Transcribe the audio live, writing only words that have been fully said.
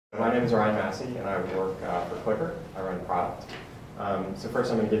My name is Massie, and I work for Clicker. I run product. So first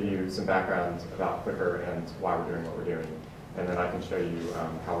I'm going to give you some background about Clicker and why we're doing what we're doing. And then I can show you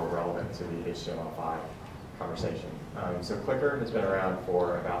how we're relevant to the HTML5 conversation. So Clicker has been around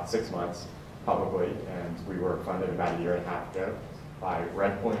for about 6 months publicly, and we were funded about 1.5 years ago by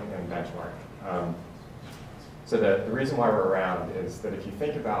Redpoint and Benchmark. So the reason why we're around is that if you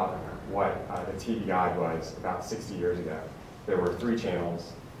think about what the TV guide was about 60 years ago, there were 3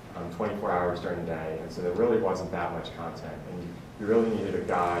 channels, 24 hours during the day, and so there really wasn't that much content. And you really needed a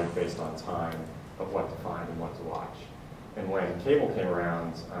guide based on time of what to find and what to watch. And when cable came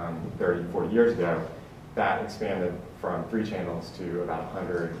around 30, 40 years ago, that expanded from 3 channels to about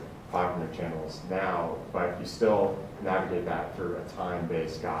 100, 500 channels now, but you still navigate that through a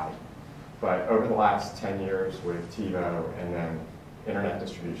time-based guide. But over the last 10 years with TiVo and then internet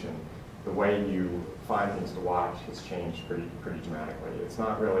distribution, the way you find things to watch has changed pretty dramatically. It's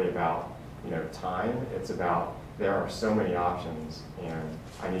not really about time, it's about there are so many options and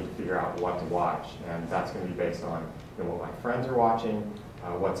I need to figure out what to watch, and that's going to be based on what my friends are watching,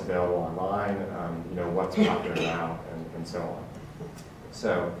 what's available online, what's popular now, and so on.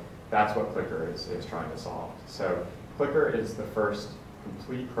 So that's what Clicker is trying to solve. So Clicker is the first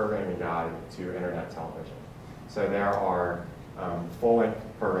complete programming guide to internet television. So there are full-length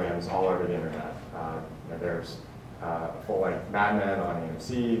programs all over the internet. There's full-length Mad Men on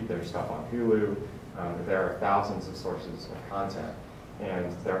AMC, there's stuff on Hulu, there are thousands of sources of content,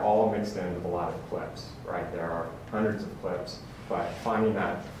 and they're all mixed in with a lot of clips, right? There are hundreds of clips, but finding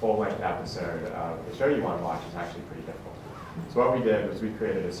that full-length episode of the show you want to watch is actually pretty difficult. So what we did was we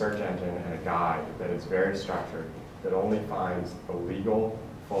created a search engine and a guide that is very structured, that only finds the legal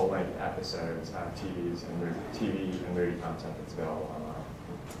full-length episodes of TV and movie content that's available online.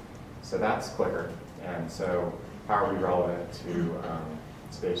 So that's Clicker, and so how are we relevant to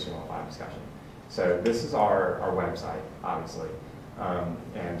the HTML5 discussion? So this is our website, obviously,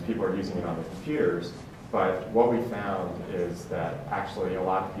 and people are using it on their computers, but what we found is that actually a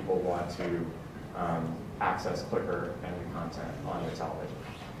lot of people want to access Clicker and the content on their television.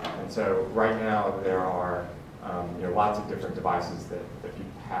 And so right now there are lots of different devices that people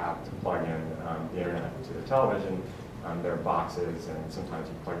have to plug in the internet to their television. There are boxes, and sometimes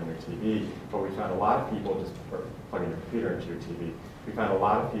you plug in your TV. But we found a lot of people just plug in your computer into your TV. We found a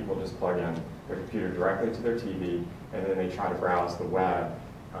lot of people just plug in their computer directly to their TV, and then they try to browse the web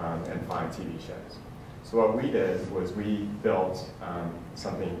and find TV shows. So what we did was we built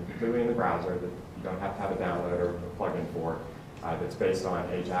something completely in the browser that you don't have to have a download or a plug-in for, that's based on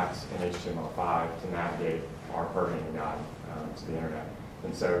Ajax and HTML5 to navigate our programming guide to the internet.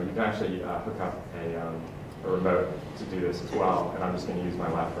 And so you can actually hook up a remote to do this as well, and I'm just going to use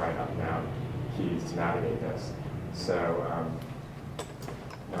my left, right, up, down keys to navigate this. So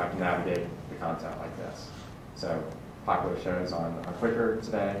I can navigate the content like this. So popular shows on Clicker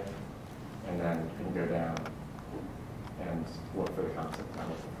today, and then you can go down and look for the content that I'm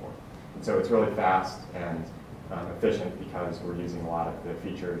looking for. And so it's really fast and efficient because we're using a lot of the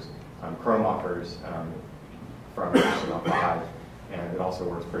features Chrome offers from HTML5, and it also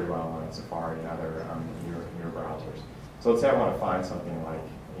works pretty well on Safari and other newer browsers. So let's say I want to find something like,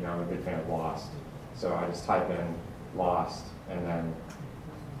 I'm a big fan of Lost. So I just type in Lost, and then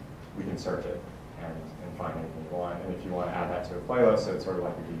we can search it and find anything you want. And if you want to add that to a playlist, so it's sort of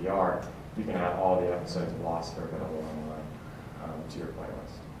like a DVR, you can add all the episodes of Lost that are available online to your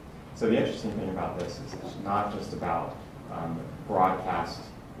playlist. So the interesting thing about this is it's not just about broadcast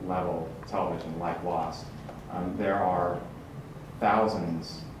level television like Lost. There are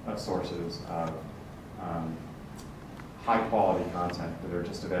thousands of sources of high-quality content that are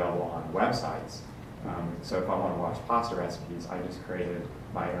just available on websites. So if I want to watch pasta recipes, I just created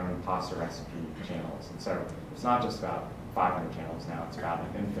my own pasta recipe channels. And so it's not just about 500 channels now, it's about an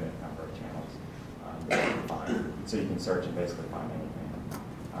infinite number of channels that you can find. So you can search and basically find anything.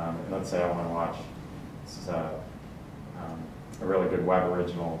 And let's say I want to watch, this is a really good web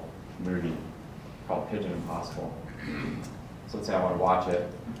original movie called Pigeon Impossible. So let's say I want to watch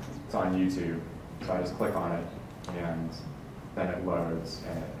it, it's on YouTube, so I just click on it, and then it loads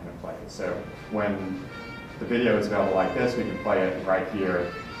and it plays. So when the video is available like this, we can play it right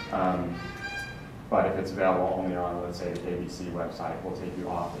here, but if it's available only on, let's say, the ABC website, we'll take you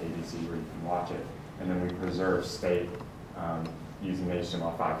off to ABC where you can watch it, and then we preserve state using the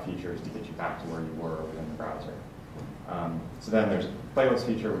HTML5 features to get you back to where you were within the browser. So then there's a playlist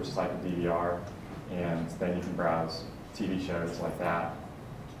feature, which is like a DVR, and then you can browse TV shows like that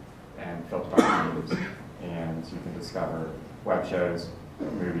and filter by news, and you can discover web shows,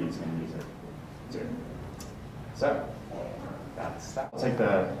 movies, and music too. So that's I'll take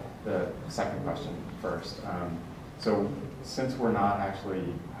the second question first. So since we're not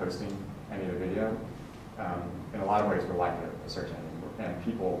actually hosting any of the video, in a lot of ways we're like a search engine, and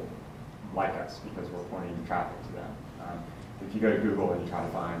people like us because we're pointing traffic to them. If you go to Google and you try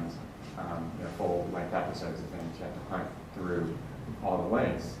to find full-length episodes of things, you have to hunt through all the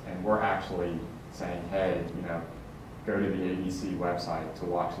links, and we're actually saying, hey, go to the ABC website to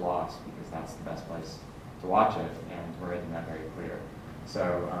watch Lost because that's the best place to watch it, and we're making that very clear.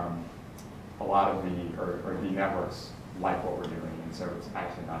 So a lot of the networks like what we're doing, and so it's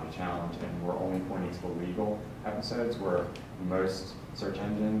actually not a challenge, and we're only pointing to the legal episodes where most search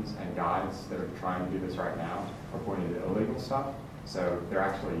engines and guides that are trying to do this right now are pointing to illegal stuff, so they're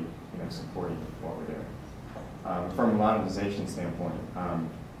actually supporting what we're doing. From a monetization standpoint,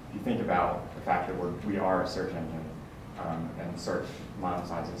 if you think about the fact that we are a search engine, and search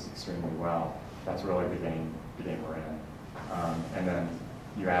monetizes extremely well, that's really the game we're in. And then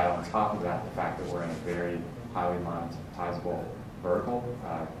you add on top of that the fact that we're in a very highly monetizable vertical,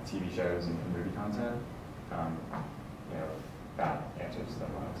 TV shows and movie content. That answers the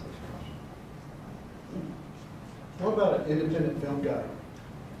monetization question. What about an independent film guy?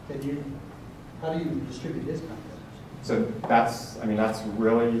 How do you distribute his content? So that's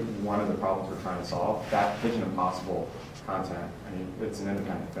really one of the problems we're trying to solve. That Kitchen Impossible content, it's an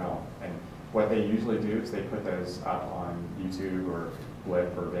independent film, and what they usually do is they put those up on YouTube or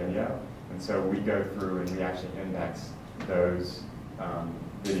Blip or Vimeo, and so we go through and we actually index those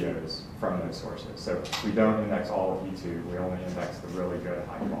videos from those sources. So we don't index all of YouTube, we only index the really good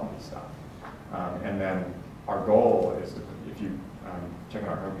high quality stuff. And then our goal is to, if you check out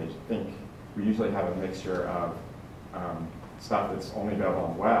our homepage, I think we usually have a mixture of stuff that's only available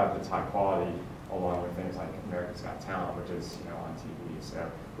on the web that's high quality, along with things like America's Got Talent, which is on TV. So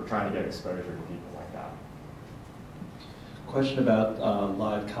we're trying to get exposure to people like that. Question about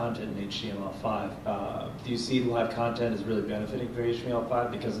live content in HTML5. Do you see live content as really benefiting for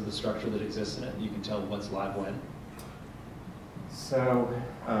HTML5 because of the structure that exists in it? You can tell what's live when? So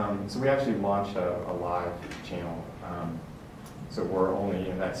we actually launched a live channel. So we're only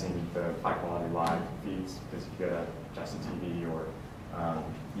indexing the high-quality live feeds, because if you go to Justin TV or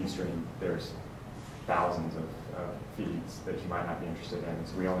Ustream, there's thousands of feeds that you might not be interested in,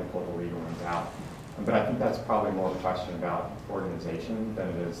 so we only pull the legal ones out. But I think that's probably more of a question about organization than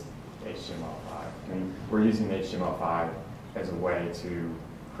it is HTML5. We're using HTML5 as a way to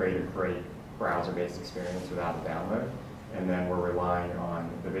create a great browser-based experience without a download, and then we're relying on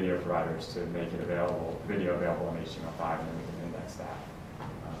the video providers to make it video available in HTML5, and then we can index that.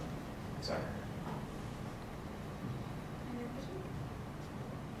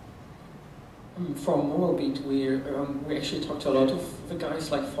 From Moblyng, we actually talked to a lot of the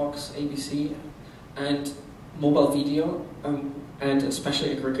guys like Fox, ABC, and mobile video, and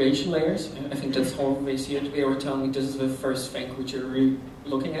especially aggregation layers. I think that's how they see it. They were telling me this is the first thing which you're really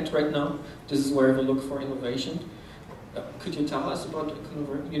looking at right now. This is where they look for innovation. Could you tell us about,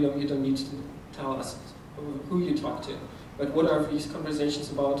 you don't need to tell us who you talk to, but what are these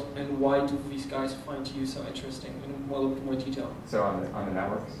conversations about, and why do these guys find you so interesting in more detail? So on the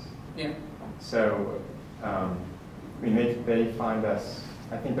networks? Yeah. So, they find us,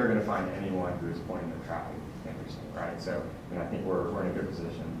 I think they're going to find anyone who is pointing their traffic interesting, right? So, I think we're in a good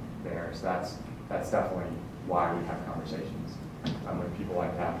position there. So that's definitely why we have conversations with people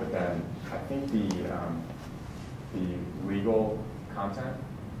like that. But then I think the legal content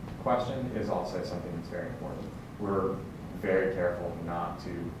question is also something that's very important. We're very careful not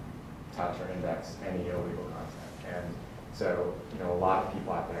to touch or index any illegal content. And so, a lot of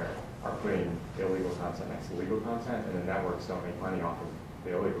people out there are putting illegal content next to legal content, and the networks don't make money off of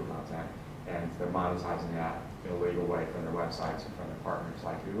the illegal content, and they're monetizing that in a legal way from their websites or from their partners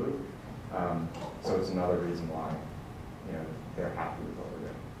like Hulu. So it's another reason why they're happy with what we're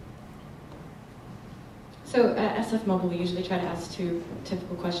doing. So at SF Mobile, we usually try to ask two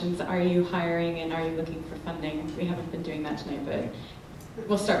typical questions. Are you hiring, and are you looking for funding? We haven't been doing that tonight, but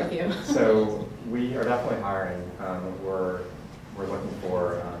we'll start with you. So we are definitely hiring. We're looking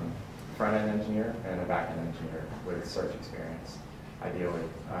for a front-end engineer and a back-end engineer with search experience, ideally.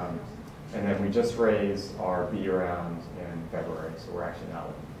 And then we just raised our B round in February, so we're actually not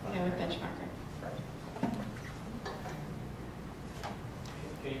looking. Yeah, with Benchmarker. Right.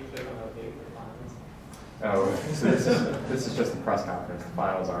 Can you click on the date for the finals? Oh, so this is just the press conference. The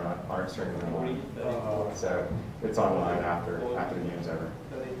finals aren't streaming online. So it's online after the game's over.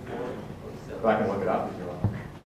 But I can look it up if you want.